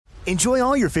Enjoy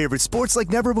all your favorite sports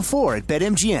like never before at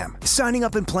BetMGM. Signing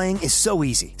up and playing is so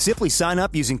easy. Simply sign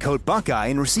up using code Buckeye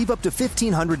and receive up to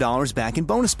 $1,500 back in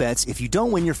bonus bets if you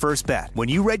don't win your first bet. When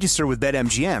you register with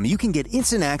BetMGM, you can get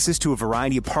instant access to a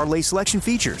variety of parlay selection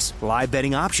features, live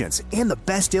betting options, and the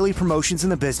best daily promotions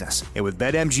in the business. And with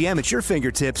BetMGM at your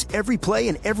fingertips, every play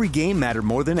and every game matter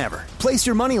more than ever. Place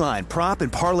your moneyline, prop,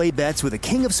 and parlay bets with the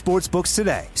king of sportsbooks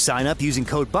today. Sign up using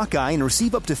code Buckeye and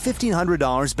receive up to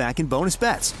 $1,500 back in bonus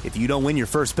bets if you don't win your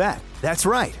first bet. That's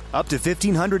right, up to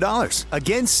 $1,500.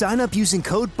 Again, sign up using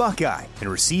code Buckeye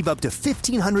and receive up to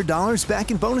 $1,500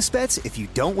 back in bonus bets if you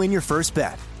don't win your first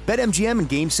bet. BetMGM and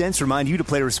GameSense remind you to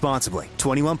play responsibly.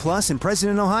 21 plus and present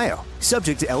in Ohio.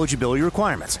 Subject to eligibility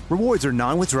requirements. Rewards are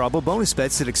non-withdrawable bonus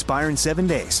bets that expire in 7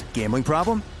 days. Gambling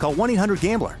problem? Call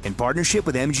 1-800-GAMBLER in partnership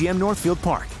with MGM Northfield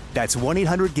Park. That's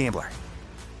 1-800-GAMBLER.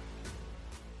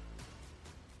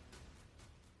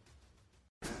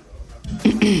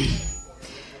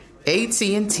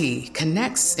 AT&T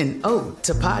connects an ode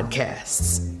to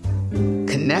podcasts.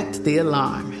 Connect the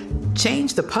alarm.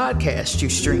 Change the podcast you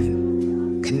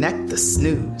stream. Connect the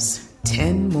snooze.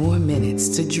 10 more minutes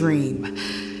to dream.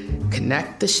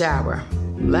 Connect the shower.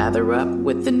 Lather up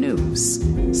with the news.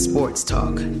 Sports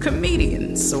talk,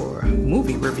 comedians, or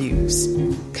movie reviews.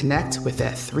 Connect with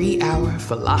that 3-hour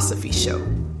philosophy show.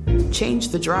 Change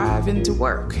the drive into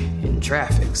work in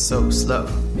traffic so slow.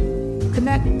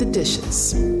 Connect the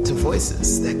dishes to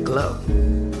voices that glow.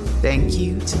 Thank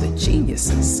you to the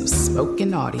geniuses of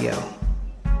spoken audio.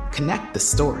 Connect the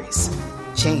stories.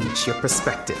 Change your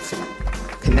perspective.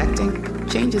 Connecting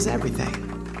changes everything.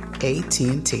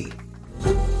 AT&T.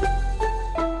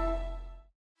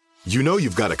 You know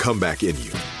you've got a comeback in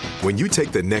you. When you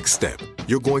take the next step,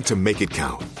 you're going to make it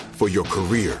count. For your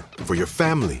career, for your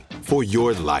family, for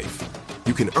your life.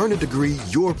 You can earn a degree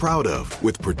you're proud of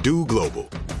with Purdue Global.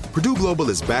 Purdue Global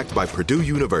is backed by Purdue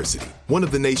University, one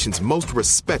of the nation's most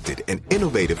respected and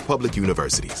innovative public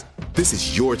universities. This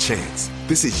is your chance.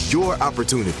 This is your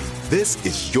opportunity. This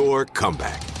is your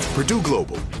comeback. Purdue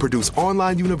Global, Purdue's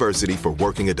online university for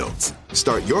working adults.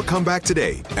 Start your comeback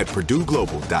today at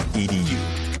purdueglobal.edu.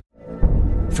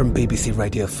 From BBC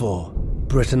Radio 4,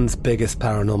 Britain's biggest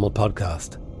paranormal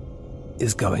podcast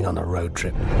is going on a road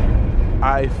trip.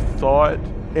 I thought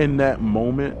in that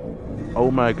moment,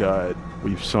 oh my God,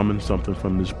 we've summoned something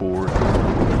from this board.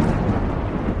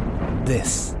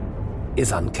 This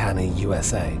is Uncanny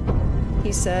USA.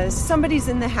 He says, somebody's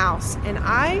in the house, and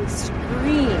I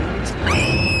screamed.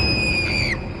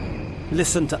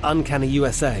 Listen to Uncanny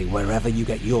USA wherever you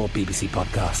get your BBC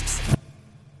podcasts,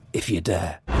 if you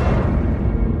dare.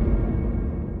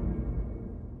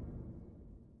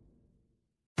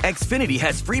 Xfinity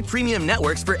has free premium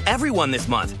networks for everyone this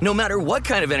month, no matter what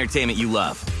kind of entertainment you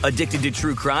love. Addicted to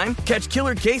true crime? Catch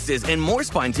killer cases and more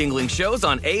spine-tingling shows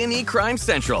on A&E Crime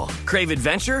Central. Crave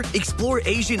adventure? Explore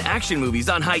Asian action movies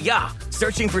on Hi-YAH.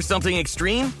 Searching for something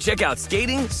extreme? Check out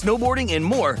skating, snowboarding, and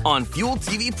more on Fuel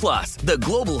TV Plus, the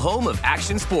global home of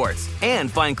action sports. And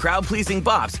find crowd-pleasing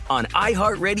bops on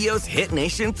iHeartRadio's Hit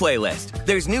Nation playlist.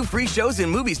 There's new free shows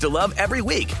and movies to love every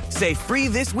week. Say free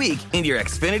this week in your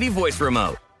Xfinity voice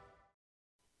remote.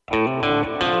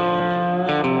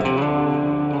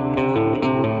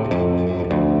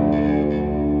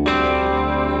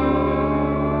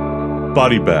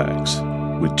 Body Bags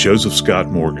with Joseph Scott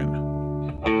Morgan.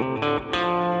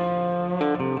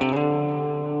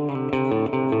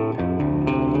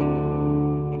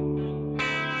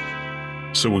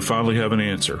 So we finally have an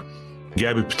answer.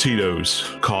 Gabby Petito's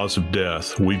cause of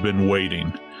death. We've been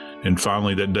waiting, and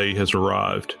finally that day has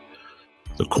arrived.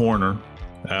 The coroner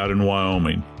out in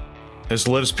Wyoming has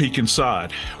let us peek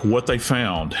inside what they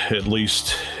found, at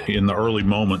least in the early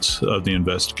moments of the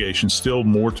investigation. Still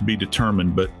more to be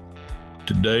determined, but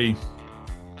today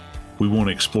we want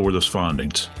to explore those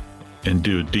findings and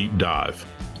do a deep dive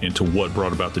into what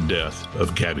brought about the death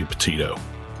of Gabby Petito.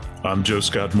 I'm Joe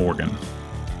Scott Morgan,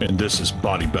 and this is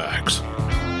Body Bags.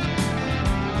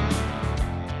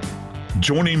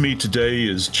 Joining me today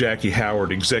is Jackie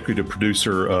Howard, executive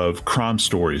producer of Crime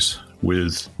Stories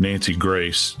with Nancy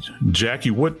Grace.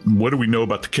 Jackie, what do we know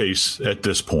about the case at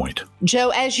this point? Joe,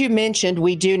 as you mentioned,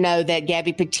 we do know that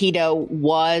Gabby Petito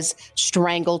was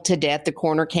strangled to death. The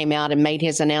coroner came out and made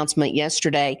his announcement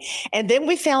yesterday. And then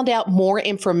we found out more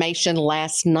information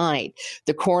last night.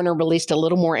 The coroner released a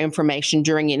little more information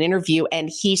during an interview, and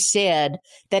he said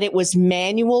that it was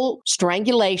manual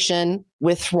strangulation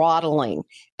with throttling.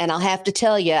 And I'll have to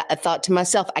tell you, I thought to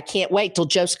myself, I can't wait till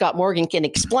Joe Scott Morgan can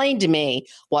explain to me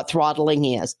what throttling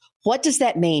is. What does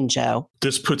that mean, Joe?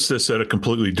 This puts this at a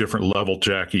completely different level,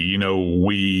 Jackie. You know,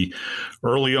 we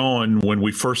early on, when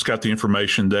we first got the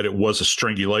information that it was a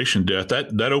strangulation death,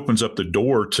 that opens up the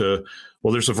door to,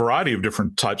 well, there's a variety of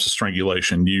different types of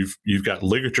strangulation. You've got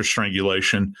ligature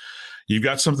strangulation. You've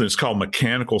got something that's called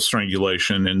mechanical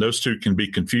strangulation, and those two can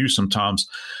be confused sometimes.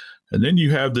 And then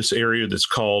you have this area that's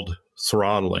called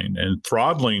throttling. And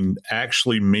throttling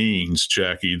actually means,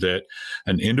 Jackie, that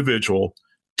an individual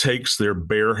takes their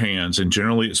bare hands, and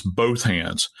generally it's both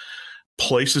hands,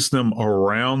 places them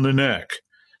around the neck,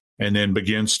 and then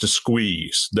begins to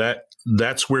squeeze.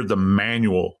 That's where the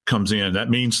manual comes in.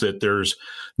 That means that there's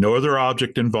no other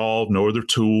object involved, no other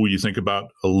tool. You think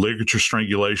about a ligature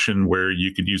strangulation where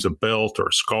you could use a belt or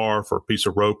a scarf or a piece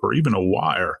of rope or even a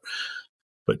wire,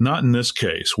 but not in this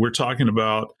case. We're talking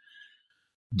about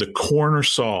the coroner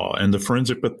saw and the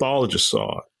forensic pathologist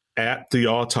saw at the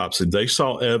autopsy. They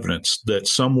saw evidence that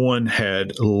someone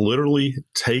had literally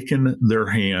taken their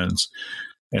hands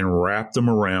and wrapped them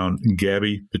around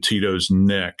Gabby Petito's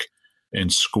neck and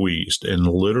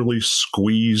literally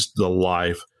squeezed the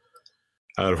life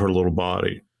out of her little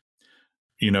body.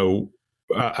 You know,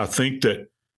 I think that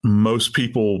most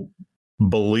people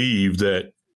believe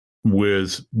that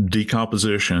with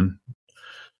decomposition,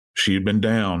 she had been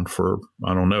down for,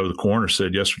 I don't know, the coroner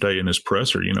said yesterday in his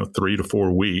presser, 3 to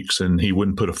 4 weeks, and he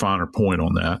wouldn't put a finer point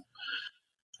on that.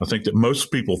 I think that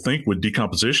most people think with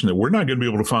decomposition that we're not going to be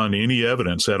able to find any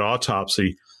evidence at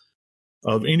autopsy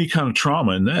of any kind of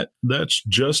trauma, and that's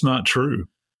just not true.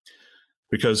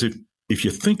 Because if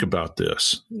you think about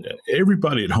this,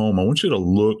 everybody at home, I want you to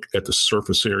look at the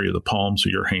surface area of the palms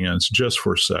of your hands just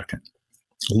for a second.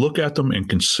 Look at them and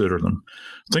consider them.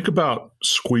 Think about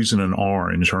squeezing an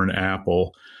orange or an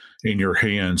apple in your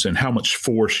hands and how much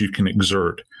force you can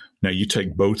exert. Now, you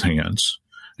take both hands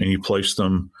and you place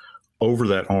them over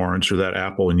that orange or that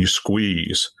apple and you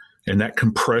squeeze. And that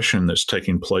compression that's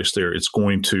taking place there, it's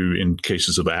going to, in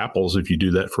cases of apples, if you do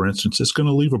that, for instance, it's going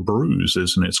to leave a bruise,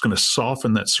 isn't it? It's going to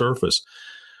soften that surface.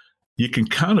 You can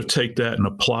kind of take that and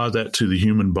apply that to the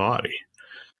human body.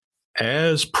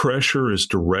 As pressure is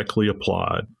directly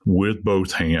applied with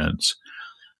both hands,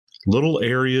 little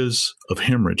areas of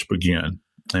hemorrhage begin.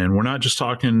 And we're not just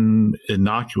talking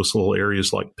innocuous little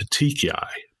areas like petechiae,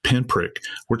 pinprick.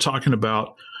 We're talking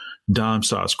about dime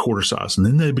size, quarter size, and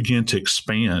then they begin to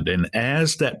expand. And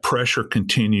as that pressure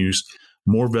continues,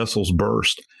 more vessels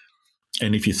burst.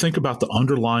 And if you think about the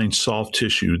underlying soft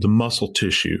tissue, the muscle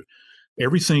tissue,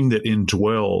 everything that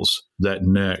indwells that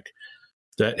neck,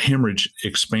 that hemorrhage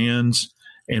expands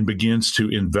and begins to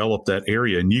envelop that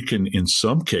area. And you can, in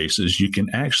some cases, you can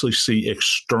actually see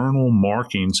external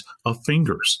markings of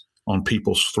fingers on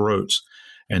people's throats.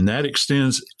 And that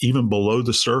extends even below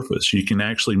the surface. You can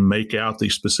actually make out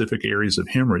these specific areas of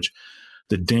hemorrhage.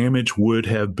 The damage would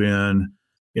have been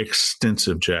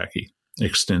extensive, Jackie,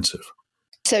 extensive.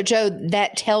 So, Joe,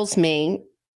 that tells me,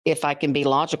 if I can be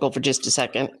logical for just a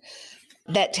second,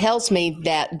 that tells me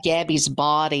that Gabby's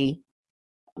body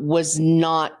was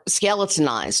not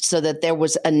skeletonized so that there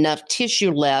was enough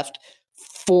tissue left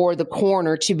for the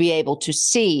coroner to be able to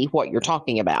see what you're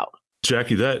talking about.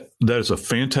 Jackie, that is a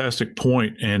fantastic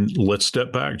point. And let's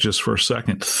step back just for a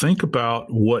second. Think about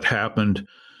what happened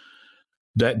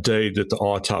that day that the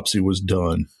autopsy was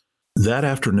done. That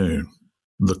afternoon,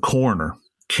 the coroner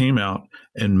came out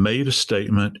and made a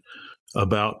statement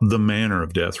about the manner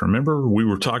of death. Remember, we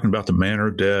were talking about the manner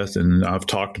of death, and I've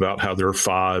talked about how there are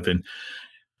 5. And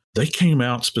they came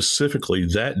out specifically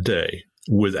that day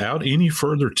without any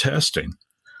further testing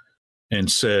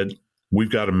and said, we've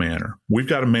got a manner. We've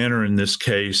got a manner in this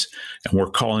case, and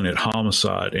we're calling it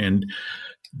homicide. And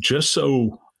just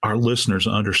so our listeners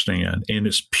understand, in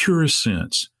its purest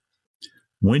sense,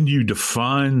 when you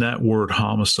define that word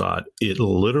homicide, it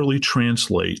literally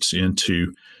translates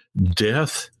into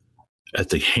death at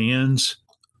the hands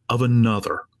of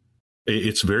another.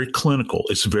 It's very clinical.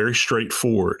 It's very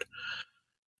straightforward.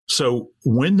 So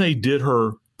when they did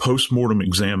her postmortem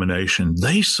examination,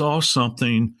 they saw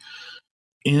something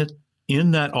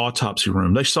in that autopsy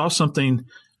room. They saw something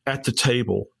at the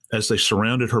table as they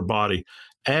surrounded her body.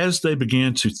 As they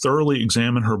began to thoroughly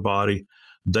examine her body,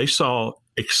 they saw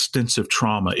extensive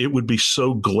trauma. It would be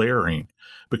so glaring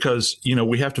because,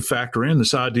 we have to factor in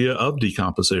this idea of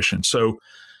decomposition. So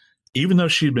even though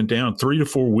she had been down 3 to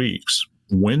 4 weeks,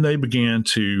 when they began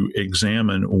to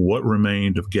examine what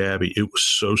remained of Gabby, it was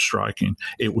so striking.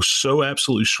 It was so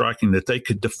absolutely striking that they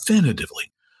could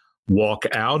definitively walk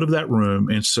out of that room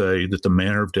and say that the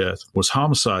manner of death was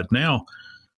homicide. Now,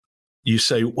 you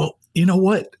say, well, you know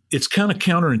what? It's kind of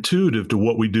counterintuitive to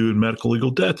what we do in medical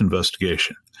legal death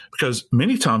investigation, because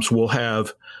many times we'll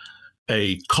have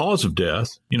a cause of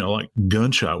death, like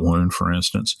gunshot wound, for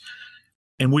instance,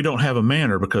 and we don't have a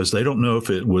manner because they don't know if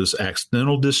it was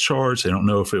accidental discharge. They don't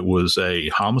know if it was a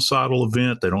homicidal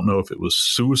event. They don't know if it was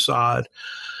suicide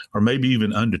or maybe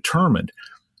even undetermined.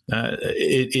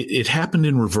 It happened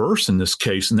in reverse in this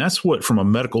case. And that's what, from a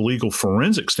medical legal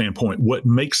forensic standpoint, what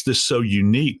makes this so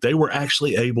unique. They were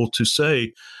actually able to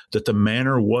say that the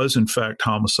manner was, in fact,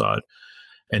 homicide.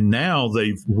 And now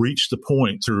they've reached the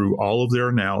point through all of their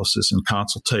analysis and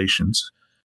consultations.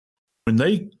 When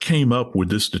they came up with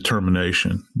this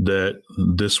determination that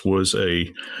this was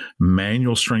a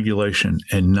manual strangulation,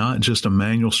 and not just a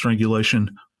manual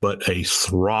strangulation, but a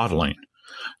throttling,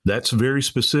 that's very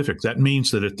specific. That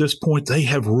means that at this point, they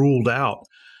have ruled out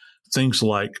things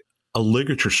like a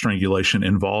ligature strangulation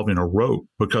involving a rope,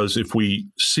 because if we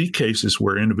see cases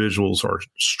where individuals are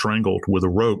strangled with a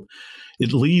rope,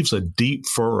 it leaves a deep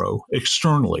furrow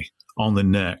externally on the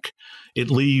neck. It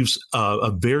leaves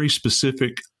a very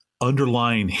specific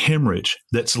underlying hemorrhage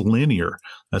that's linear.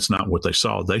 That's not what they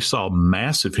saw. They saw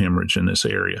massive hemorrhage in this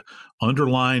area,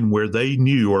 underlying where they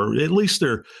knew, or at least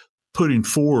they're putting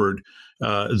forward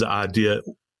the idea,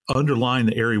 underlying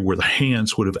the area where the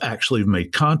hands would have actually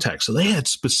made contact. So they had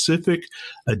specific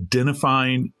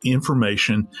identifying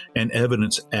information and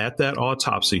evidence at that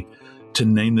autopsy to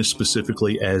name this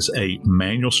specifically as a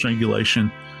manual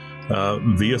strangulation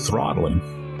via throttling.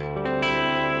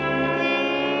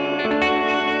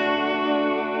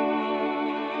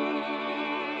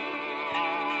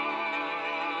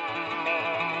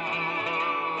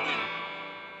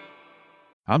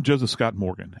 I'm Joseph Scott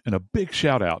Morgan, and a big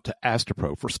shout out to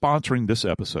Astapro for sponsoring this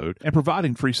episode and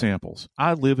providing free samples.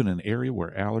 I live in an area where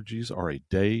allergies are a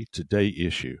day-to-day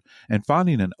issue, and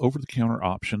finding an over-the-counter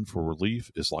option for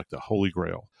relief is like the holy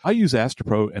grail. I use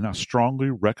Astapro, and I strongly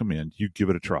recommend you give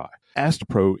it a try.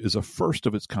 Astapro is a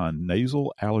first-of-its-kind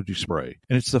nasal allergy spray,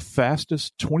 and it's the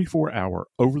fastest 24-hour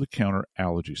over-the-counter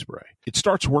allergy spray. It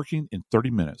starts working in 30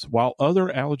 minutes, while other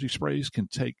allergy sprays can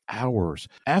take hours.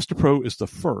 Astapro is the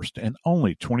first and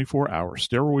only 24-hour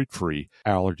steroid-free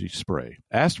allergy spray.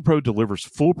 Astapro delivers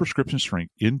full prescription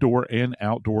strength indoor and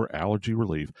outdoor allergy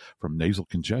relief from nasal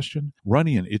congestion,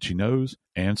 runny and itchy nose,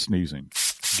 and sneezing.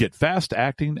 Get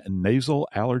fast-acting nasal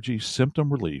allergy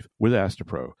symptom relief with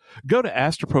Astapro. Go to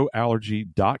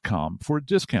astaproallergy.com for a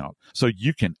discount so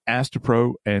you can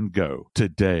Astapro and go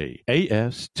today.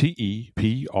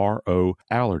 ASTEPRO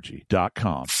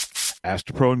allergy.com.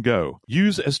 Astapro and go.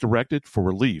 Use as directed for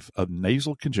relief of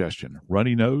nasal congestion,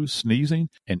 runny nose, sneezing,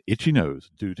 and itchy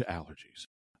nose due to allergies.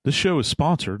 This show is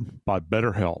sponsored by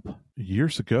BetterHelp.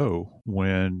 Years ago,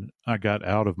 when I got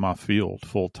out of my field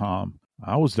full-time,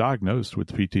 I was diagnosed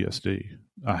with PTSD.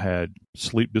 I had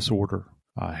sleep disorder.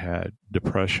 I had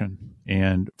depression.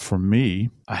 And for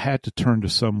me, I had to turn to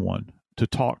someone to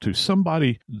talk to,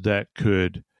 somebody that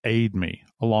could aid me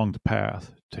along the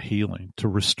path to healing, to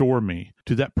restore me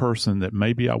to that person that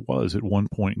maybe I was at one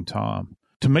point in time,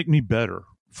 to make me better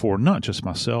for not just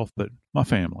myself, but my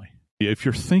family. If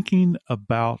you're thinking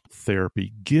about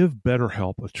therapy, give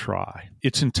BetterHelp a try.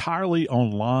 It's entirely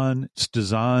online. It's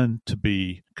designed to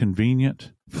be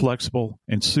convenient, flexible,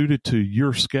 and suited to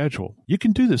your schedule. You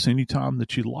can do this anytime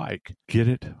that you like. Get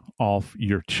it off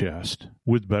your chest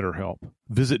with BetterHelp.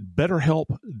 Visit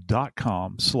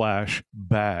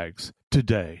BetterHelp.com/bags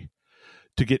today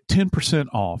to get 10%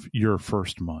 off your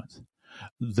first month.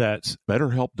 That's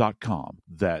BetterHelp.com.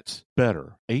 That's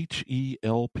better,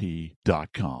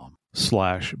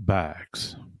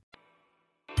 HELP.com/bags.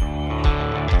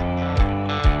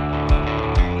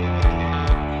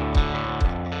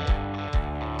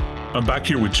 I'm back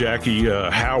here with Jackie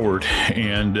Howard,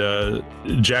 and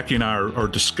Jackie and I are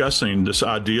discussing this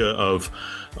idea of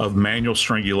manual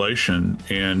strangulation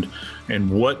and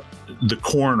what the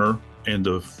coroner and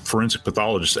the forensic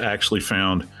pathologist actually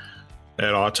found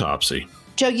at autopsy.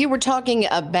 Joe, you were talking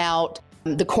about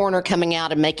the coroner coming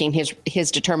out and making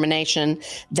his determination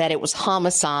that it was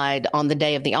homicide on the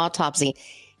day of the autopsy.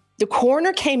 The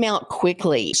coroner came out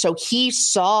quickly, so he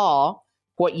saw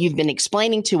what you've been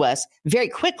explaining to us very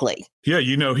quickly. Yeah,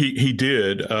 he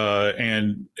did,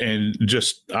 and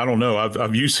just, I don't know,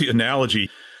 I've used the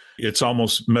analogy. It's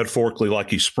almost metaphorically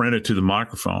like he sprinted to the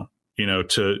microphone,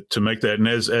 to make that. And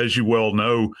as you well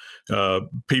know,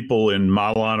 people in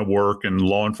my line of work and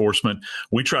law enforcement,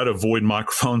 we try to avoid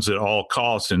microphones at all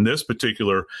costs. In this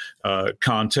particular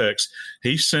context,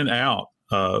 he sent out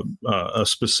a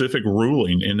specific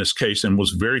ruling in this case and was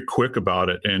very quick about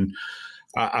it. And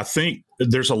I think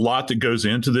there's a lot that goes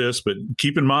into this, but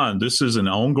keep in mind, this is an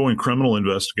ongoing criminal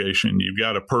investigation. You've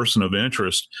got a person of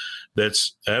interest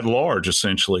that's at large,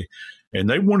 essentially. And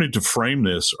they wanted to frame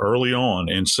this early on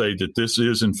and say that this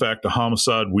is, in fact, a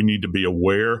homicide. We need to be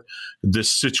aware. This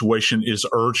situation is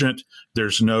urgent.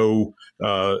 There's no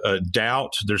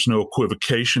doubt. There's no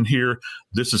equivocation here.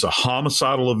 This is a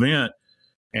homicidal event,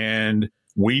 and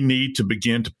we need to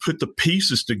begin to put the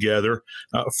pieces together,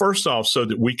 first off, so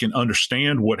that we can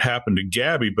understand what happened to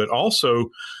Gabby, but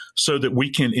also so that we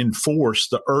can enforce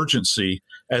the urgency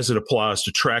as it applies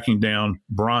to tracking down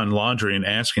Brian Laundrie and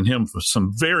asking him for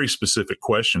some very specific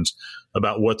questions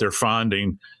about what they're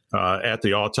finding at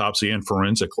the autopsy and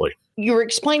forensically. You were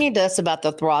explaining to us about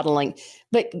the throttling,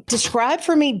 but describe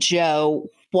for me, Joe,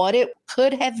 what it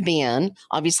could have been.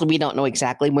 Obviously, we don't know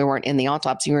exactly. We weren't in the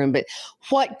autopsy room, but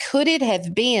what could it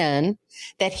have been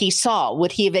that he saw?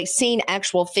 Would he have seen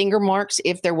actual finger marks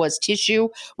if there was tissue?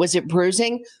 Was it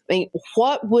bruising? I mean,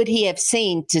 what would he have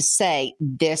seen to say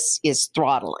this is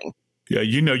throttling? Yeah,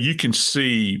 you can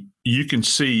see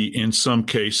in some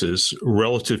cases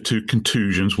relative to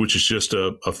contusions, which is just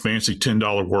a fancy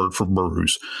 $10 word for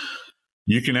bruise.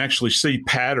 You can actually see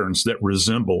patterns that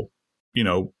resemble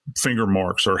finger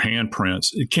marks or handprints.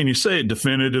 Can you say it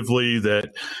definitively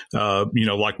that,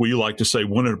 like we like to say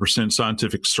 100%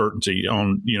 scientific certainty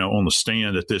on the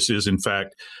stand that this is in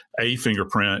fact a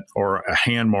fingerprint or a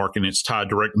hand mark and it's tied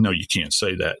directly? No, you can't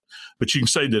say that. But you can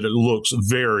say that it looks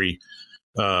very,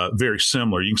 very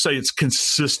similar. You can say it's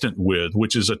consistent with,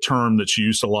 which is a term that's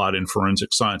used a lot in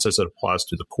forensic science as it applies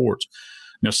to the courts.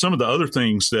 Now, some of the other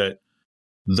things that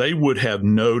they would have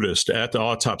noticed at the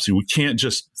autopsy, we can't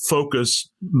just focus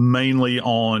mainly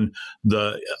on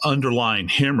the underlying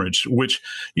hemorrhage, which,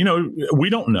 we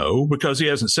don't know because he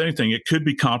hasn't said anything. It could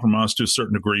be compromised to a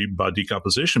certain degree by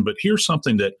decomposition, but here's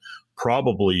something that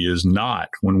probably is not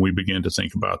when we begin to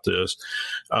think about this.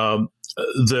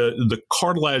 The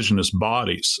cartilaginous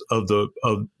bodies of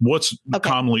what's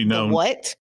commonly known. The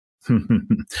what?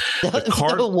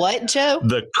 The what, Joe?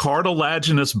 The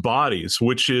cartilaginous bodies,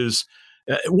 which is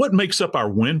what makes up our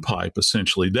windpipe,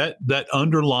 essentially, that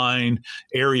underlying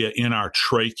area in our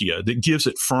trachea that gives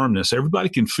it firmness. Everybody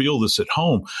can feel this at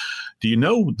home. Do you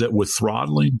know that with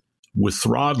throttling,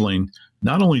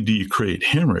 not only do you create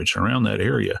hemorrhage around that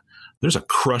area, there's a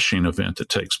crushing event that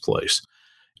takes place.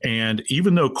 And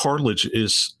even though cartilage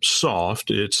is soft,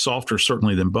 it's softer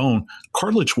certainly than bone,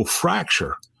 cartilage will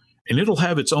fracture. And it'll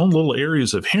have its own little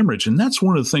areas of hemorrhage. And that's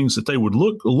one of the things that they would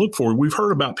look for. We've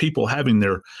heard about people having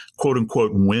their quote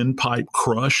unquote windpipe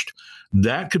crushed.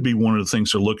 That could be one of the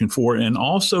things they're looking for. And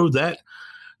also that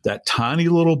tiny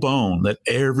little bone that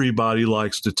everybody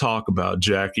likes to talk about,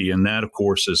 Jackie. And that, of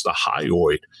course, is the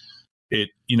hyoid. It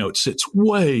sits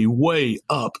way, way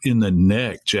up in the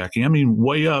neck, Jackie. I mean,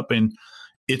 way up. And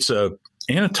it's a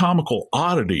anatomical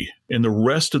oddity in the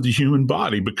rest of the human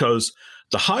body because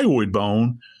the hyoid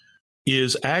bone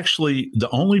is actually the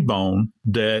only bone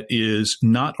that is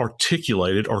not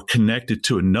articulated or connected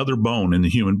to another bone in the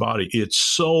human body. Its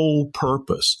sole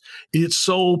purpose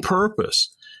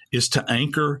is to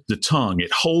anchor the tongue.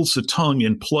 It holds the tongue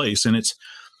in place. And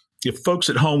if folks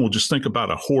at home will just think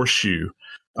about a horseshoe,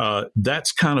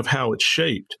 that's kind of how it's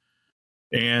shaped.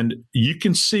 And you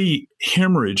can see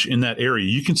hemorrhage in that area.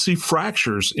 You can see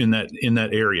fractures in that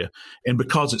area. And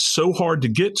because it's so hard to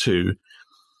get to,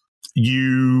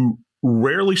 you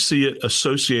rarely see it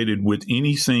associated with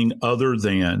anything other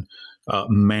than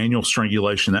manual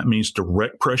strangulation. That means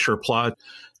direct pressure applied,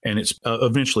 and it's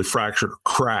eventually fractured or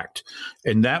cracked.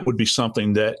 And that would be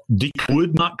something that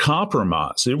would not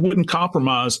compromise. It wouldn't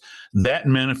compromise that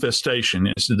manifestation.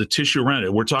 It's the tissue around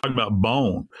it. We're talking about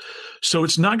bone. So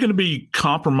it's not going to be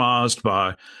compromised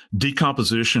by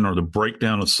decomposition or the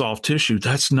breakdown of soft tissue.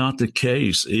 That's not the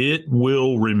case. It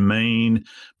will remain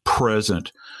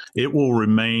present. It will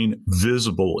remain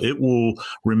visible. It will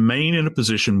remain in a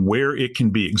position where it can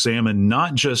be examined,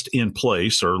 not just in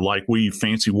place, or like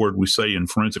fancy word we say in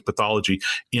forensic pathology,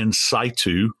 in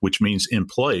situ, which means in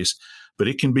place, but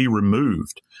it can be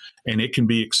removed. And it can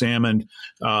be examined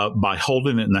by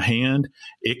holding it in the hand.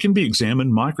 It can be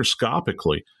examined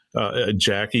microscopically,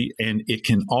 Jackie, and it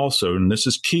can also, and this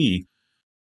is key,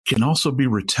 can also be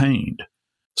retained.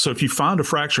 So if you find a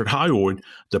fractured hyoid,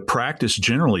 the practice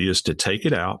generally is to take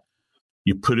it out,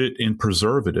 you put it in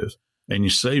preservative, and you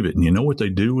save it. And you know what they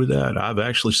do with that? I've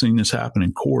actually seen this happen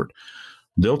in court.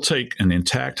 They'll take an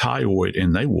intact hyoid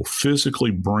and they will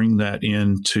physically bring that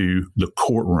into the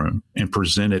courtroom and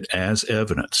present it as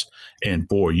evidence. And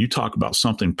boy, you talk about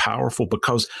something powerful,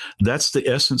 because that's the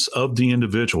essence of the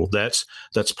individual. That's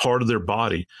part of their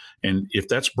body. And if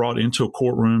that's brought into a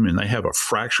courtroom and they have a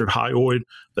fractured hyoid,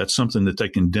 that's something that they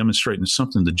can demonstrate and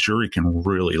something the jury can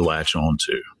really latch on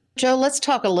to. Joe, let's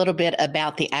talk a little bit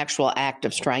about the actual act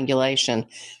of strangulation.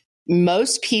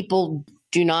 most people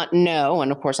do not know,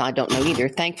 and of course I don't know either,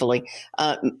 thankfully,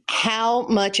 how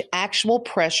much actual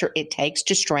pressure it takes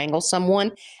to strangle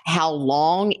someone, how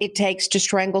long it takes to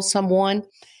strangle someone.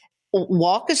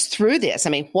 Walk us through this. I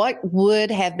mean, what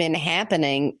would have been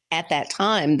happening at that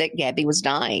time that Gabby was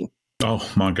dying? Oh,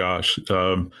 my gosh.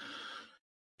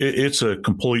 It's a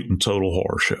complete and total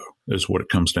horror show is what it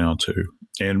comes down to.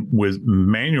 And with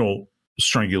manual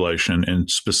strangulation and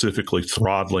specifically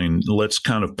throttling, let's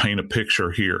kind of paint a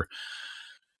picture here.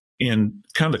 In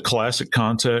kind of classic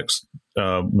context,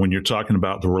 when you're talking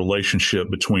about the relationship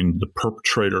between the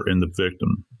perpetrator and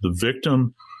the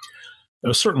victim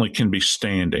certainly can be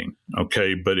standing,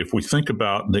 okay? But if we think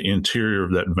about the interior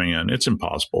of that van, it's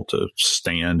impossible to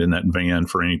stand in that van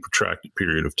for any protracted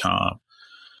period of time.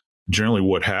 Generally,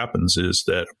 what happens is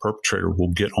that a perpetrator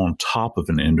will get on top of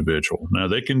an individual. Now,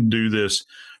 they can do this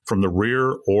from the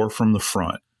rear or from the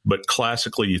front. But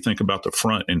classically, you think about the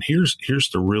front, and here's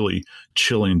the really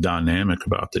chilling dynamic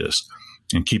about this.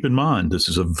 And keep in mind, this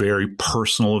is a very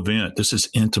personal event. This is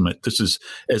intimate. This is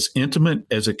as intimate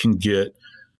as it can get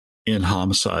in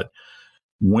homicide.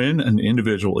 When an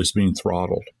individual is being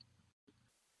throttled,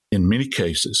 in many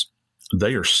cases,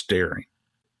 they are staring.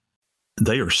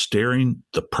 They are staring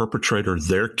the perpetrator,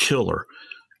 their killer,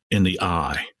 in the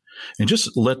eye. And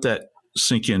just let that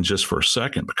sink in just for a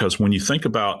second, because when you think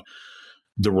about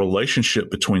the relationship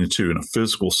between the two in a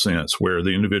physical sense, where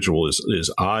the individual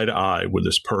is eye to eye with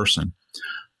this person,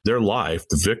 their life,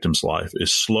 the victim's life,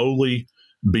 is slowly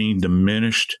being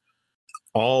diminished.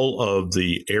 All of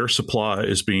the air supply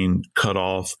is being cut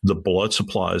off. The blood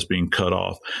supply is being cut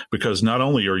off, because not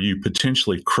only are you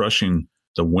potentially crushing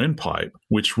the windpipe,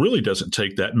 which really doesn't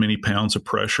take that many pounds of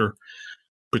pressure,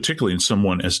 particularly in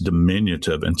someone as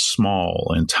diminutive and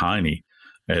small and tiny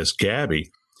as Gabby,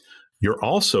 you're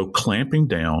also clamping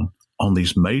down on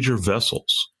these major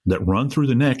vessels that run through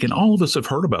the neck. And all of us have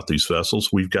heard about these vessels.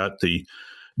 We've got the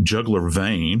jugular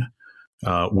vein,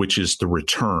 which is the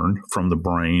return from the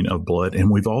brain of blood.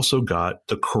 And we've also got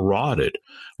the carotid,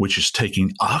 which is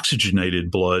taking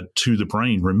oxygenated blood to the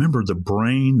brain. Remember, the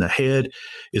brain, the head,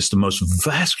 is the most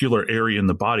vascular area in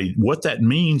the body. What that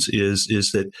means is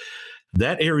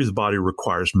that area of the body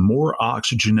requires more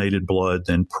oxygenated blood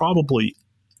than probably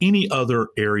any other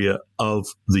area of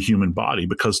the human body,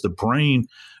 because the brain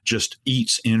just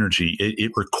eats energy.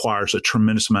 It requires a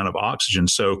tremendous amount of oxygen.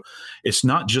 So it's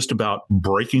not just about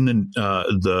breaking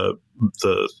the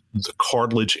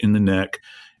cartilage in the neck.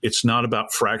 It's not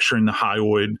about fracturing the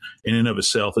hyoid in and of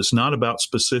itself. It's not about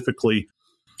specifically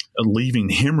leaving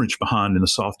hemorrhage behind in the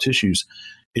soft tissues.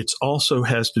 It also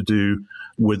has to do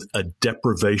with a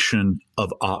deprivation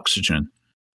of oxygen.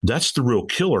 That's the real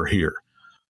killer here.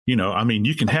 You know, I mean,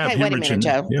 you can have hemorrhage. Wait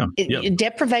a minute, Joe.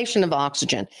 Deprivation of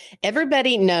oxygen.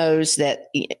 Everybody knows that,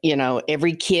 you know,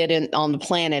 every kid on the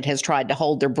planet has tried to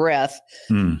hold their breath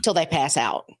till they pass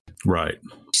out. Right.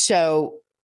 So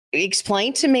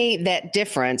explain to me that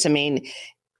difference. I mean,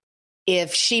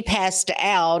 if she passed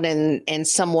out and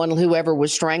someone, whoever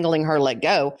was strangling her, let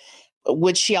go,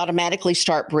 would she automatically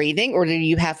start breathing, or do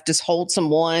you have to hold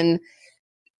someone?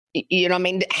 You know, I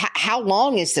mean, how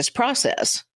long is this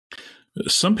process?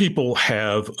 Some people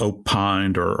have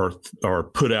opined or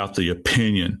put out the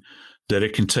opinion that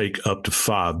it can take up to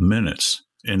 5 minutes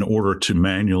in order to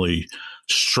manually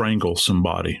strangle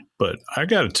somebody. But I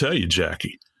got to tell you,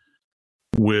 Jackie,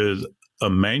 with a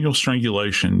manual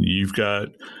strangulation, you've got,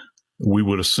 we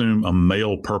would assume, a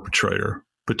male perpetrator,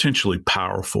 potentially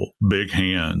powerful, big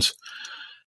hands,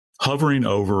 hovering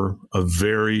over a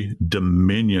very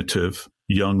diminutive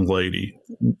young lady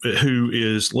who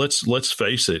is, let's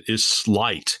face it, is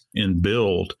slight in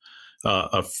build,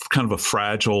 a kind of a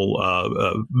fragile,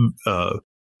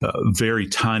 very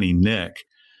tiny neck.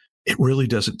 It really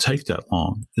doesn't take that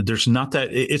long. There's not that,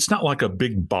 it's not like a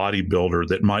big bodybuilder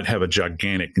that might have a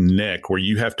gigantic neck where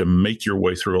you have to make your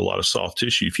way through a lot of soft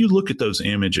tissue. If you look at those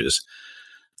images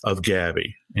of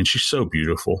Gabby, and she's so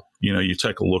beautiful, you know, you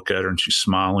take a look at her and she's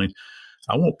smiling.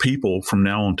 I want people from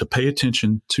now on to pay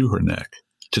attention to her neck,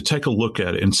 to take a look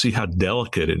at it and see how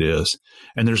delicate it is.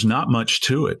 And there's not much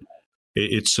to it.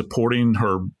 It's supporting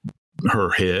her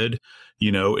head,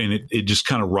 you know, and it just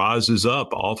kind of rises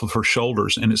up off of her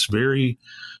shoulders, and it's very,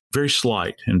 very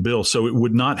slight in build. So it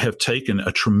would not have taken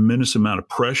a tremendous amount of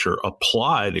pressure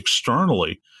applied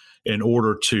externally in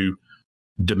order to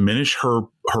diminish her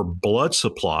blood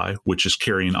supply, which is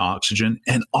carrying oxygen,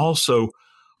 and also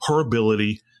her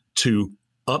ability to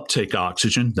uptake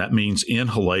oxygen. That means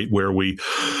inhalate, where we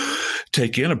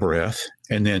take in a breath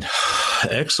and then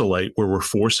exhalate, where we're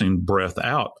forcing breath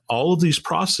out. All of these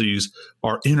processes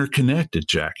are interconnected,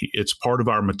 Jackie. It's part of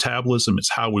our metabolism.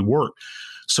 It's how we work.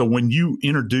 So when you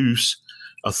introduce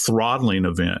a throttling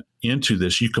event into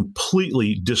this, you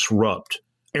completely disrupt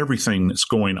everything that's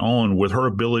going on with her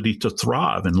ability to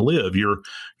thrive and live. You're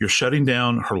shutting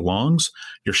down her lungs,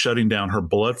 you're shutting down her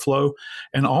blood flow,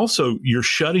 and also you're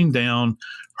shutting down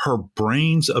her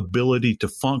brain's ability to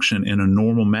function in a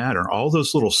normal manner. All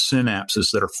those little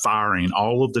synapses that are firing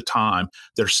all of the time,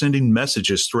 they're sending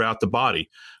messages throughout the body,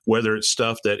 whether it's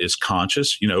stuff that is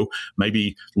conscious,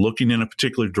 maybe looking in a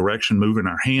particular direction, moving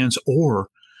our hands, or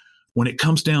when it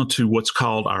comes down to what's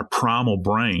called our primal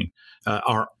brain,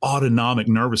 our autonomic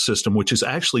nervous system, which is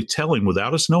actually telling,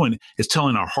 without us knowing, is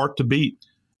telling our heart to beat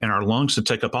and our lungs to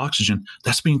take up oxygen,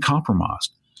 that's being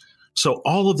compromised. So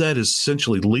all of that is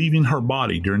essentially leaving her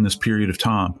body during this period of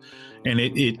time. And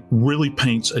it really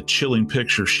paints a chilling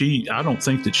picture. I don't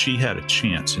think that she had a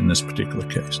chance in this particular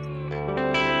case.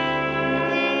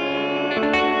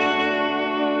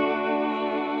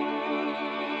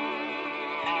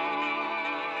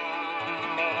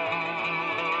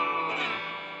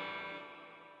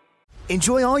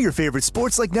 Enjoy all your favorite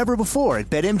sports like never before at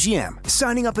BetMGM.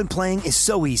 Signing up and playing is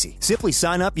so easy. Simply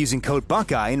sign up using code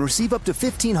Buckeye and receive up to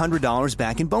 $1,500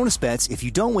 back in bonus bets if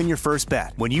you don't win your first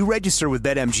bet. When you register with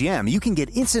BetMGM, you can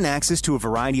get instant access to a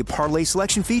variety of parlay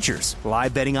selection features,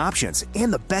 live betting options,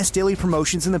 and the best daily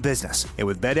promotions in the business. And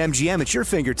with BetMGM at your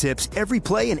fingertips, every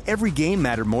play and every game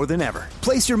matter more than ever.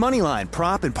 Place your moneyline,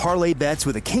 prop, and parlay bets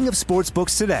with the king of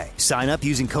sportsbooks today. Sign up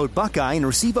using code Buckeye and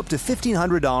receive up to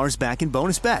 $1,500 back in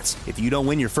bonus bets if you don't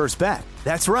win your first bet.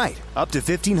 That's right, up to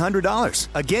 $1,500.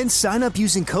 Again, sign up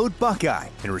using code Buckeye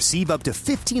and receive up to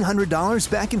 $1,500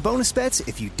 back in bonus bets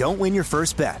if you don't win your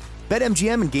first bet.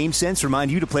 BetMGM and GameSense remind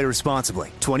you to play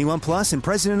responsibly. 21 plus and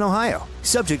present in Ohio.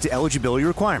 Subject to eligibility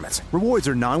requirements. Rewards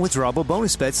are non-withdrawable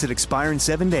bonus bets that expire in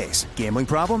 7 days. Gambling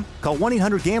problem? Call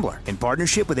 1-800-GAMBLER in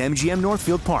partnership with MGM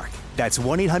Northfield Park. That's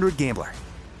 1-800-GAMBLER.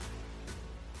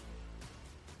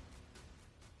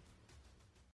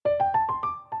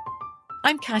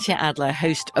 I'm Katya Adler,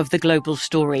 host of The Global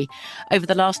Story. Over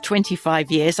the last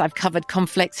 25 years, I've covered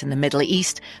conflicts in the Middle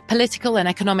East, political and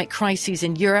economic crises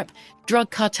in Europe,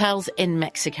 drug cartels in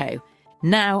Mexico.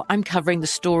 Now I'm covering the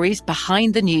stories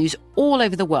behind the news all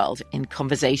over the world in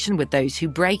conversation with those who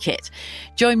break it.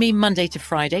 Join me Monday to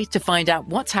Friday to find out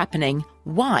what's happening,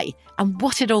 why, and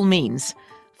what it all means.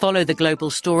 Follow The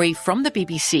Global Story from the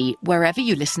BBC wherever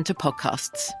you listen to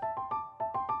podcasts.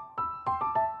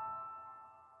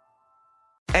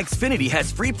 Xfinity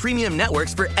has free premium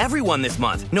networks for everyone this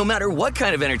month, no matter what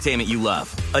kind of entertainment you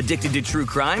love. Addicted to true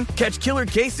crime? Catch killer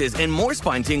cases and more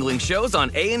spine-tingling shows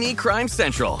on A&E Crime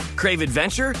Central. Crave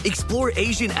adventure? Explore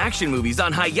Asian action movies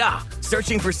on Hi-Ya.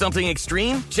 Searching for something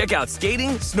extreme? Check out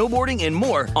skating, snowboarding, and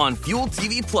more on Fuel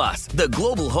TV Plus, the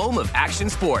global home of action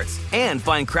sports. And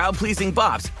find crowd-pleasing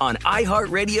bops on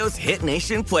iHeartRadio's Hit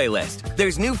Nation playlist.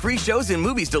 There's new free shows and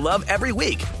movies to love every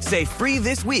week. Say free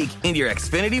this week in your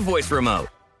Xfinity voice remote.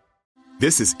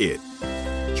 This is it.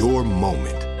 Your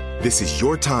moment. This is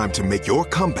your time to make your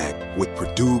comeback with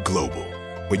Purdue Global.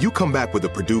 When you come back with a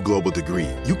Purdue Global degree,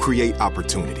 you create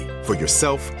opportunity for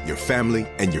yourself, your family,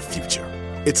 and your future.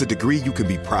 It's a degree you can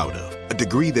be proud of, a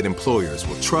degree that employers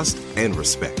will trust and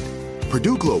respect.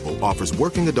 Purdue Global offers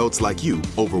working adults like you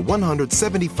over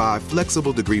 175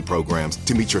 flexible degree programs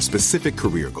to meet your specific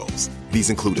career goals. These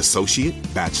include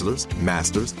associate, bachelor's,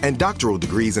 master's, and doctoral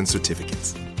degrees and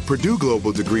certificates. Purdue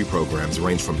Global degree programs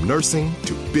range from nursing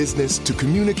to business to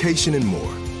communication and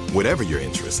more. Whatever your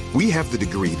interest, we have the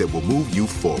degree that will move you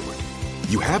forward.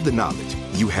 You have the knowledge,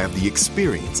 you have the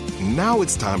experience. Now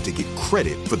it's time to get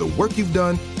credit for the work you've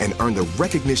done and earn the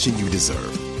recognition you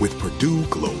deserve with Purdue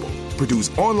Global, Purdue's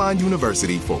online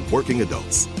university for working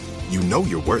adults. You know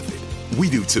you're worth it. We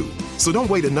do too. So don't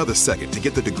wait another second to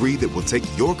get the degree that will take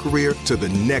your career to the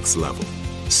next level.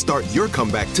 Start your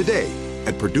comeback today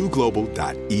at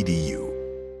purdueglobal.edu.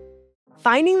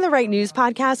 Finding the right news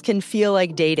podcast can feel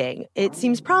like dating. It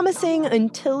seems promising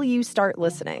until you start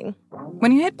listening.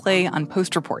 When you hit play on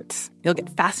Post Reports, you'll get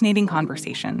fascinating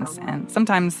conversations and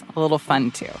sometimes a little fun,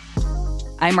 too.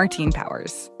 I'm Martine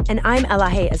Powers. And I'm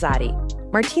Elahe Azadi.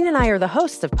 Martine and I are the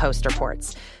hosts of Post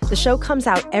Reports. The show comes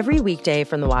out every weekday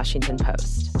from The Washington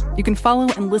Post. You can follow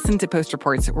and listen to Post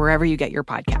Reports wherever you get your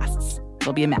podcasts.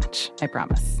 It'll be a match, I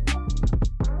promise.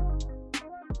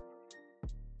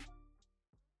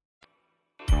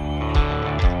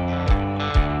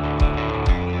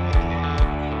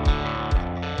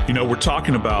 You know, we're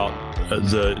talking about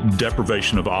the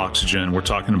deprivation of oxygen. We're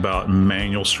talking about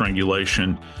manual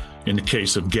strangulation in the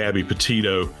case of Gabby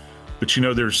Petito. But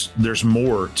there's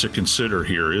more to consider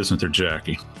here, isn't there,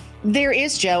 Jackie? There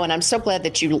is, Joe, and I'm so glad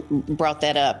that you brought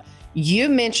that up. You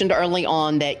mentioned early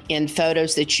on that in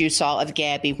photos that you saw of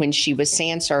Gabby when she was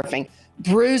sand surfing,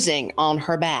 bruising on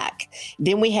her back.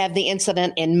 Then we have the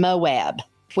incident in Moab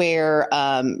where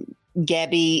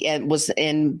Gabby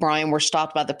and Brian were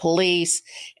stopped by the police,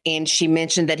 and she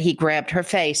mentioned that he grabbed her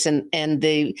face, and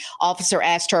the officer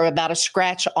asked her about a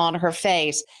scratch on her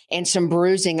face and some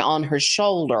bruising on her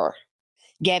shoulder.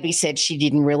 Gabby said she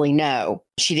didn't really know.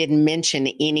 She didn't mention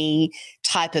any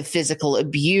type of physical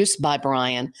abuse by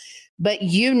Brian, but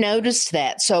you noticed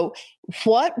that. So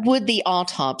what would the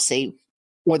autopsy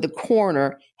or the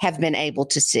coroner have been able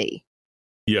to see?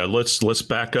 Yeah, let's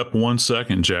back up 1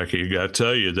 second, Jackie. I got to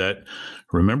tell you that,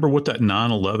 remember what that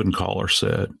 911 caller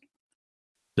said.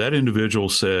 That individual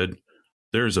said,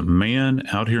 there's a man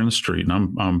out here in the street,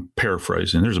 and I'm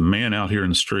paraphrasing, there's a man out here in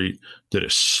the street that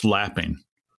is slapping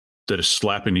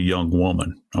a young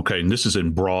woman. Okay, and this is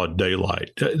in broad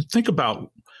daylight. Think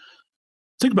about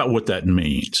what that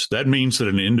means. That means that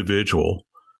an individual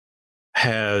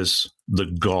has the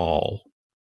gall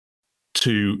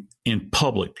to, in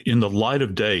public, in the light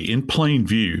of day, in plain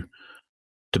view,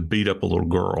 to beat up a little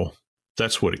girl.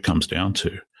 That's what it comes down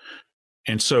to.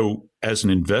 And so as an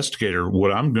investigator,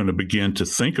 what I'm going to begin to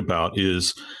think about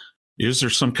is there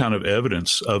some kind of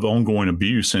evidence of ongoing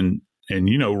abuse? And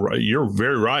you're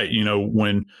very right.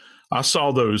 When I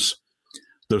saw those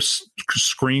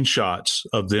screenshots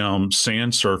of them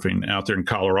sand surfing out there in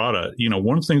Colorado,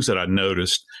 one of the things that I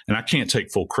noticed, and I can't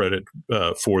take full credit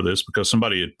for this because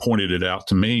somebody had pointed it out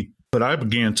to me, but I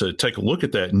began to take a look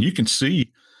at that, and you can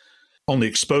see on the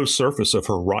exposed surface of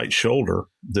her right shoulder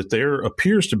that there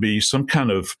appears to be some kind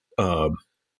of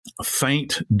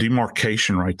faint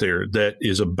demarcation right there that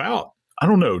is about, I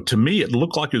don't know, to me it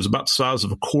looked like it was about the size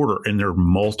of a quarter, and there are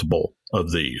multiple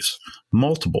of these,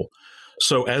 multiple.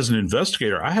 So as an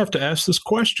investigator, I have to ask this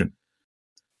question.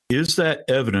 Is that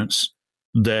evidence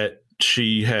that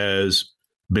she has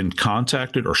been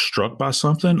contacted or struck by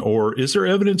something? Or is there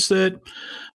evidence that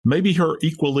maybe her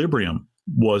equilibrium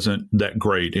wasn't that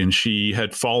great and she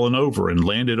had fallen over and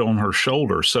landed on her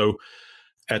shoulder? So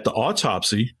at the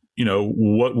autopsy,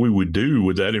 what we would do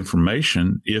with that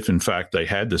information, if in fact they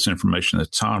had this information at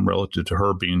the time relative to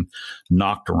her being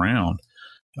knocked around,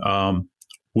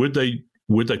 would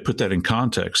they put that in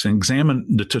context and examine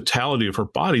the totality of her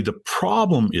body? The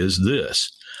problem is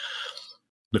this.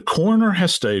 The coroner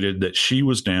has stated that she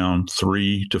was down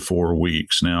 3 to 4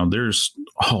 weeks. Now, there's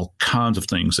all kinds of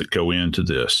things that go into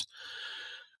this.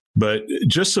 But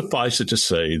just suffice it to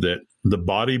say that the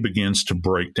body begins to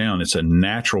break down. It's a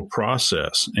natural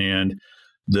process. And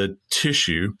the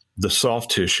tissue, the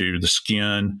soft tissue, the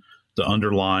skin, the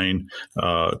underlying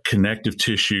connective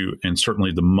tissue, and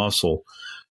certainly the muscle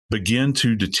begin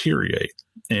to deteriorate.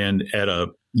 And at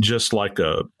just like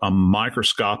a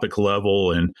microscopic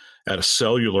level and at a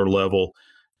cellular level,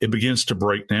 it begins to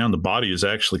break down. The body is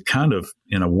actually kind of,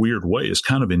 in a weird way, is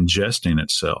kind of ingesting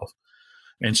itself.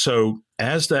 And so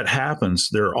as that happens,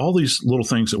 there are all these little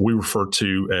things that we refer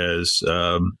to as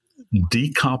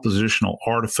decompositional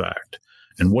artifact.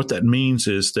 And what that means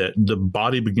is that the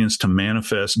body begins to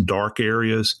manifest dark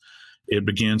areas. It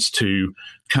begins to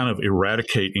kind of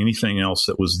eradicate anything else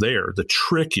that was there. The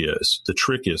trick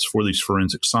is for these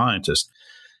forensic scientists,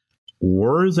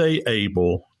 were they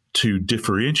able to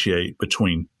differentiate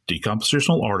between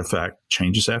decompositional artifact,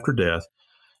 changes after death,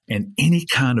 and any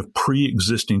kind of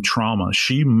pre-existing trauma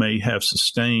she may have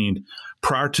sustained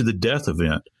prior to the death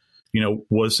event?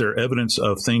 Was there evidence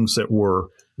of things that were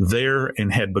there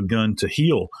and had begun to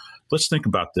heal? Let's think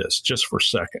about this just for a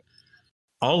second.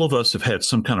 All of us have had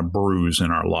some kind of bruise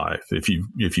in our life. If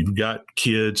you've got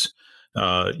kids,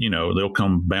 they'll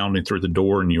come bounding through the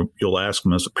door, and you'll ask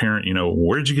them as a parent,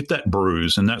 where'd you get that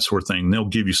bruise and that sort of thing. And they'll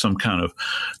give you some kind of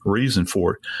reason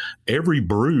for it. Every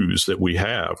bruise that we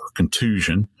have, or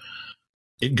contusion,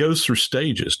 it goes through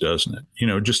stages, doesn't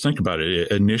it? Just think about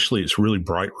it. Initially, it's really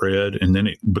bright red, and then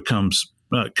it becomes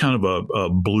kind of a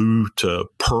blue to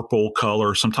purple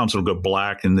color. Sometimes it'll go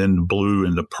black and then blue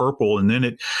and the purple. And then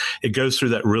it goes through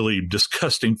that really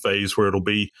disgusting phase where it'll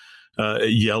be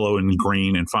yellow and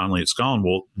green, and finally it's gone.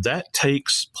 Well, that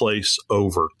takes place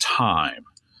over time,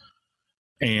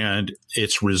 and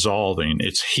it's resolving,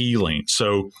 it's healing.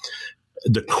 So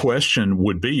the question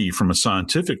would be, from a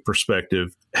scientific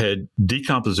perspective, had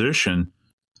decomposition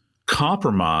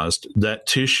compromised that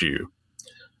tissue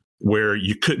where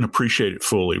you couldn't appreciate it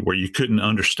fully, where you couldn't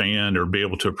understand or be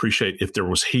able to appreciate if there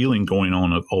was healing going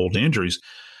on of old injuries?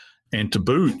 And to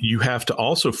boot, you have to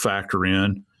also factor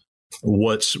in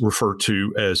what's referred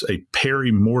to as a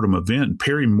perimortem event.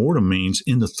 Perimortem means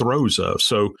in the throes of.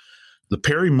 So the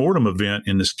perimortem event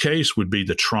in this case would be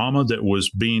the trauma that was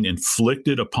being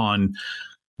inflicted upon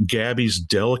Gabby's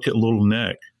delicate little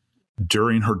neck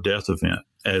during her death event.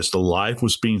 As the life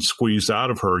was being squeezed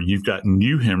out of her, you've got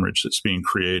new hemorrhage that's being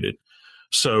created.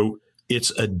 So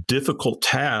it's a difficult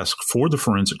task for the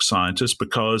forensic scientists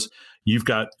because you've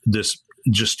got this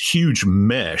just huge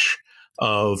mesh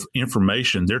of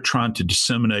information they're trying to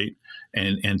disseminate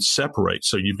and separate.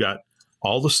 So you've got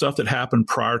all the stuff that happened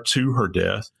prior to her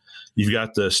death. You've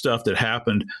got the stuff that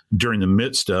happened during the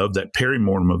midst of that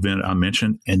perimortem event I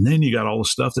mentioned. And then you got all the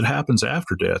stuff that happens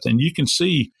after death. And you can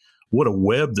see what a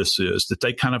web this is that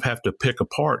they kind of have to pick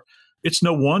apart. It's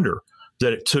no wonder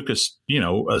that it took us,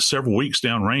 several weeks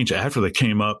downrange after they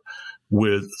came up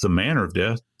with the manner of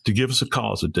death to give us a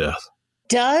cause of death.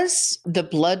 Does the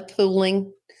blood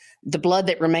pooling, the blood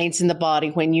that remains in the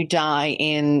body when you die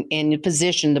in the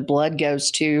position, the blood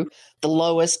goes to the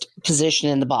lowest position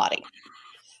in the body,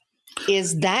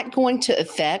 is that going to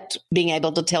affect being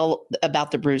able to tell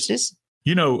about the bruises?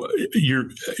 You're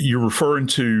referring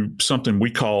to something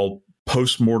we call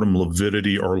postmortem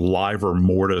lividity or livor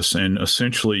mortis. And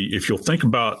essentially, if you'll think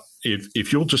about,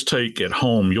 if you'll just take at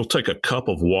home, you'll take a cup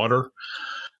of water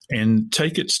and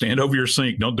stand over your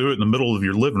sink. Don't do it in the middle of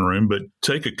your living room, but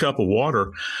take a cup of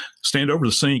water, stand over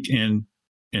the sink and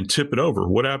tip it over.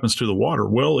 What happens to the water?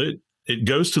 Well, it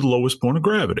goes to the lowest point of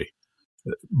gravity.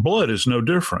 Blood is no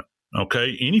different.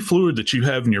 Okay. Any fluid that you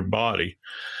have in your body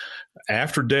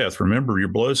after death, remember, your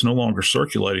blood's no longer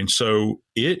circulating. So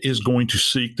it is going to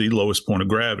seek the lowest point of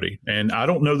gravity. And I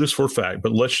don't know this for a fact,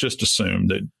 but let's just assume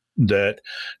that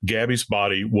Gabby's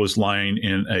body was laying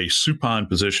in a supine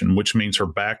position, which means her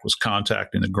back was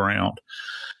contacting the ground.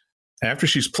 After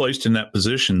she's placed in that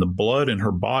position, the blood in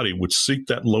her body would seek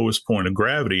that lowest point of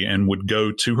gravity and would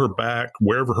go to her back,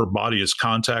 wherever her body is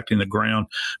contacting the ground,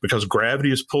 because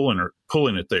gravity is pulling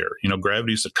it there.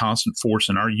 Gravity is a constant force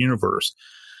in our universe.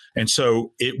 And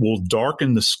so it will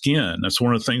darken the skin. That's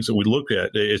one of the things that we look at.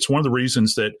 It's one of the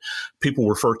reasons that people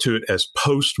refer to it as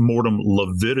postmortem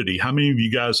lividity. How many of you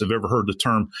guys have ever heard the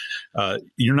term,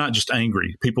 you're not just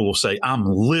angry? People will say, I'm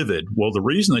livid. Well, the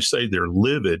reason they say they're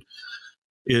livid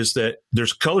is that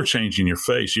there's color change in your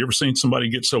face. You ever seen somebody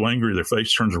get so angry their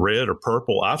face turns red or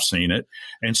purple? I've seen it.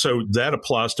 And so that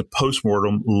applies to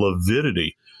postmortem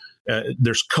lividity.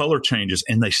 There's color changes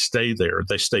and they stay there.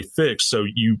 They stay fixed. So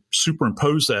you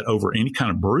superimpose that over any kind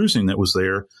of bruising that was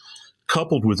there.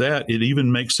 Coupled with that, it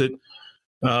even makes it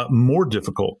more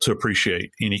difficult to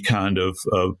appreciate any kind of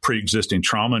pre-existing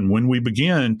trauma. And when we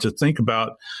begin to think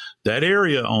about that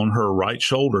area on her right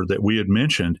shoulder that we had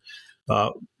mentioned,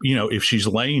 if she's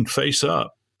laying face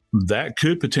up, that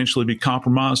could potentially be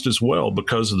compromised as well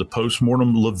because of the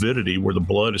postmortem lividity where the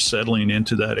blood is settling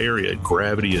into that area.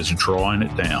 Gravity is drawing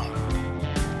it down.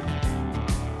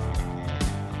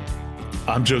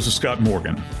 I'm Joseph Scott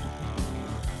Morgan,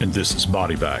 and this is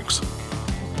Body Bags.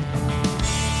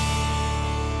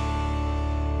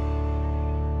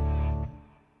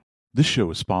 This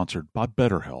show is sponsored by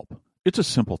BetterHelp. It's a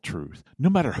simple truth. No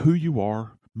matter who you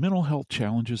are, mental health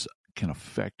challenges can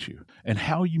affect you, and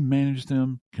how you manage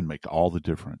them can make all the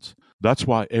difference. That's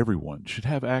why everyone should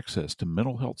have access to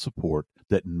mental health support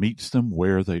that meets them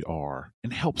where they are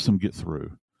and helps them get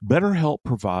through. BetterHelp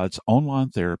provides online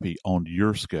therapy on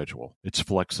your schedule. It's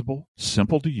flexible,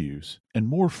 simple to use, and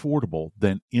more affordable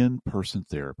than in-person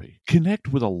therapy. Connect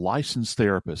with a licensed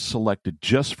therapist selected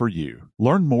just for you.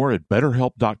 Learn more at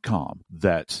BetterHelp.com.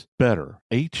 That's better,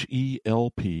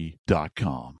 HELP.com.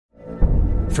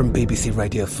 From BBC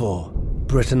Radio 4,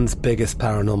 Britain's biggest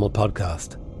paranormal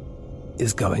podcast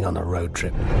is going on a road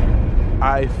trip.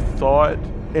 I thought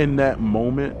in that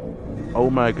moment, oh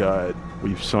my God,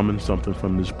 we've summoned something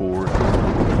from this board.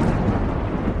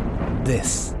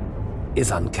 This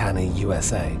is Uncanny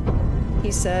USA.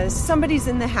 He says, somebody's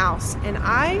in the house, and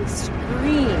I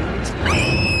screamed.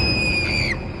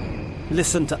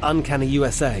 Listen to Uncanny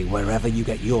USA wherever you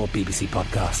get your BBC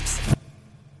podcasts,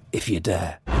 if you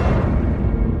dare.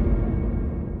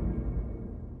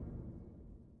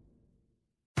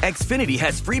 Xfinity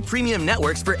has free premium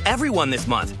networks for everyone this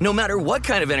month, no matter what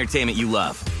kind of entertainment you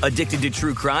love. Addicted to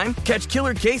true crime? Catch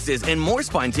killer cases and more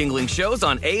spine-tingling shows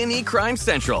on A&E Crime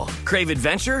Central. Crave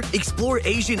adventure? Explore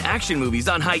Asian action movies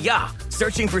on Hi-YAH.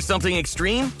 Searching for something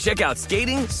extreme? Check out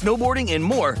skating, snowboarding, and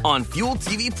more on Fuel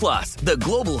TV Plus, the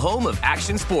global home of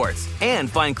action sports. And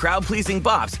find crowd-pleasing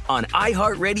bops on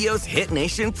iHeartRadio's Hit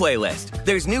Nation playlist.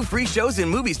 There's new free shows and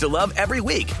movies to love every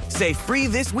week. Say free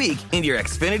this week in your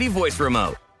Xfinity voice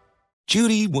remote.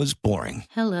 Judy was boring.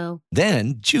 Hello.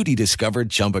 Then Judy discovered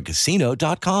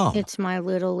ChumbaCasino.com. It's my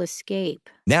little escape.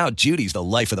 Now Judy's the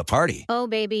life of the party. Oh,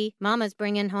 baby, mama's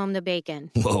bringing home the bacon.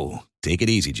 Whoa, take it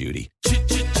easy, Judy.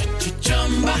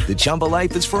 The Chumba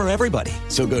life is for everybody.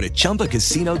 So go to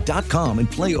ChumbaCasino.com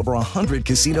and play over 100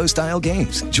 casino-style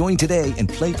games. Join today and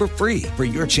play for free for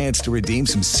your chance to redeem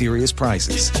some serious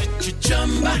prizes.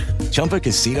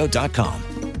 ChumbaCasino.com.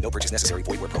 No purchase necessary.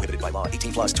 Void where prohibited by law.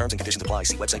 18 plus terms and conditions apply.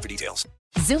 See website for details.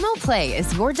 Xumo Play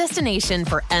is your destination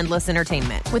for endless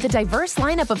entertainment. With a diverse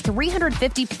lineup of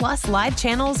 350 plus live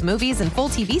channels, movies, and full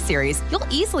TV series, you'll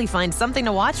easily find something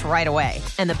to watch right away.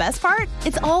 And the best part?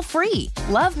 It's all free.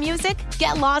 Love music?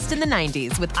 Get lost in the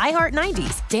 90s with iHeart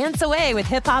 90s. Dance away with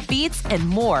hip-hop beats and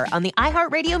more on the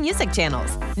iHeartRadio music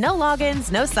channels. No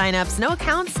logins, no signups, no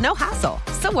accounts, no hassle.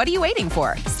 So what are you waiting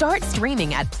for? Start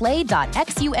streaming at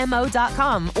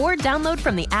play.xumo.com or download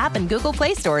from the app and Google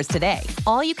Play stores today.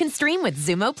 All you can stream with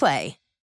Xumo Play.